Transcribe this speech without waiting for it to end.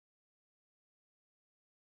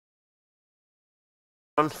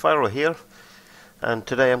Fyrel here, and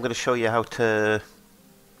today I'm going to show you how to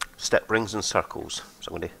step rings and circles.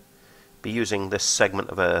 So I'm going to be using this segment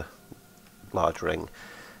of a large ring,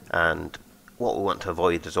 and what we want to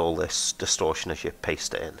avoid is all this distortion as you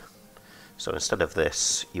paste it in. So instead of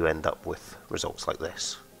this, you end up with results like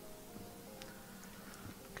this.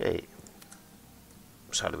 Okay,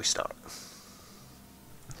 so how do we start?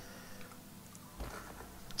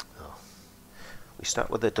 We start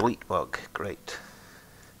with the delete bug. Great.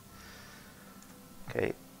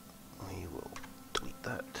 Okay, we will delete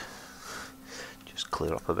that. Just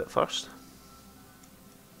clear up a bit first.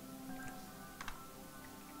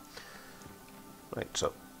 Right,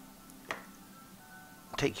 so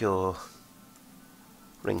take your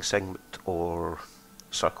ring segment or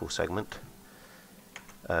circle segment,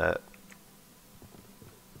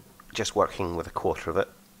 just working with a quarter of it,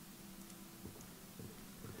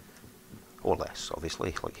 or less,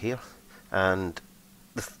 obviously, like here, and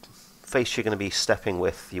the face you're going to be stepping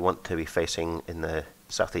with, you want to be facing in the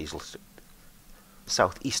southeasterly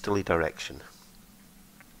direction.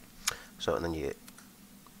 So, and then you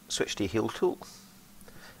switch to your heel tool,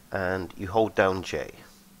 and you hold down J.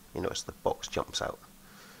 You notice the box jumps out,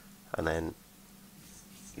 and then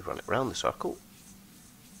you run it around the circle.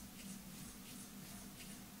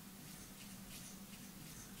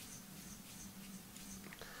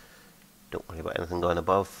 Don't worry about anything going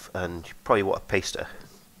above, and you probably want to paste a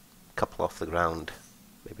couple off the ground,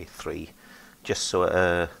 maybe 3, just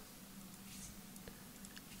so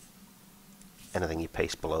anything you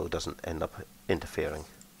paste below doesn't end up interfering.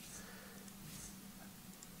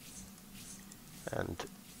 And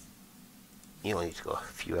you only need to go a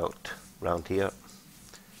few out round here.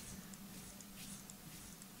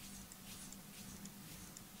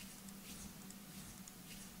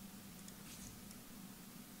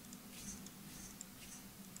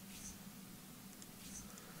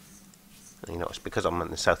 And you notice because I'm in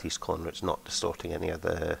the southeast corner, it's not distorting any of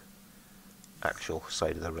the actual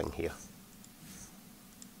side of the ring here.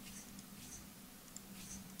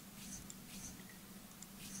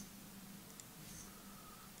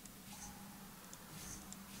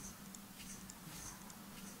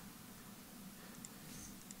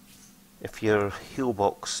 If your heel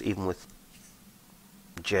box, even with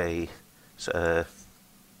J,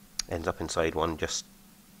 ends up inside one, just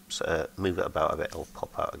move it about a bit, it'll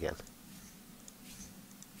pop out again.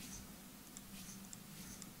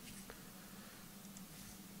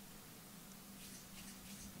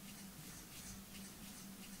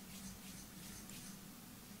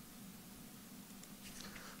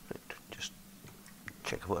 Right, just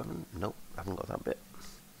check if I haven't. Nope, I haven't got that bit.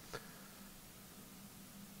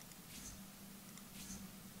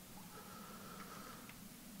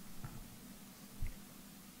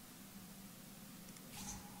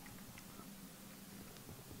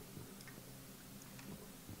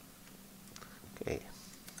 Okay,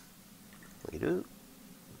 what you do,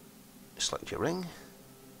 select your ring,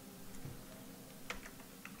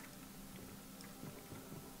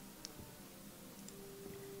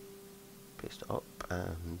 paste it up,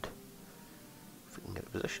 and if we can get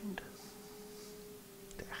it positioned,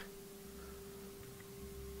 there.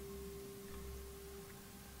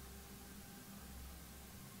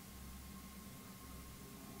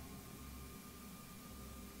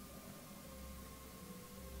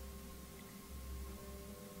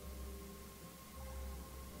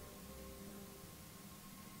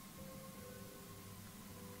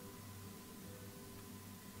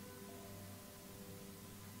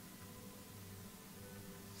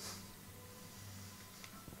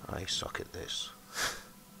 I suck at this.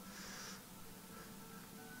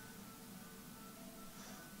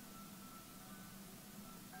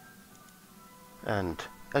 And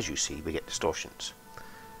as you see, we get distortions.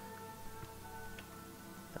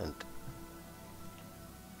 And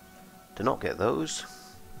to not get those,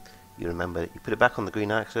 you remember you put it back on the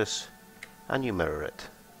green axis and you mirror it.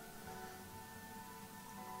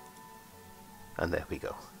 And there we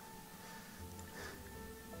go.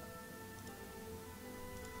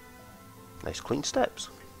 Nice clean steps.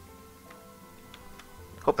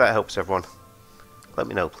 Hope that helps everyone. Let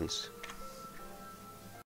me know, please.